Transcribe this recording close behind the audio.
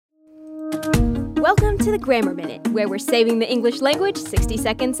Welcome to the Grammar Minute, where we're saving the English language 60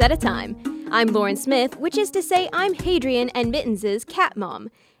 seconds at a time. I'm Lauren Smith, which is to say I'm Hadrian and Mittens' cat mom.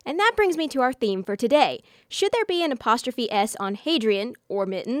 And that brings me to our theme for today. Should there be an apostrophe S on Hadrian, or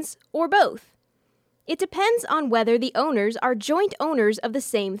Mittens, or both? It depends on whether the owners are joint owners of the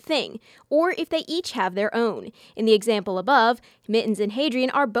same thing, or if they each have their own. In the example above, Mittens and Hadrian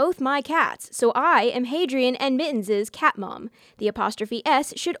are both my cats, so I am Hadrian and Mittens' cat mom. The apostrophe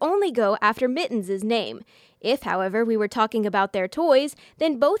S should only go after Mittens' name. If, however, we were talking about their toys,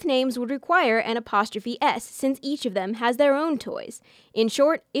 then both names would require an apostrophe S since each of them has their own toys. In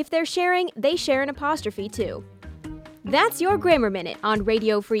short, if they're sharing, they share an apostrophe too. That's your Grammar Minute on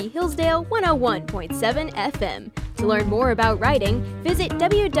Radio Free Hillsdale 101.7 FM. To learn more about writing, visit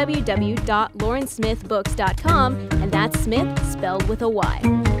www.laurensmithbooks.com, and that's Smith spelled with a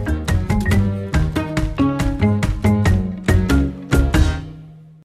Y.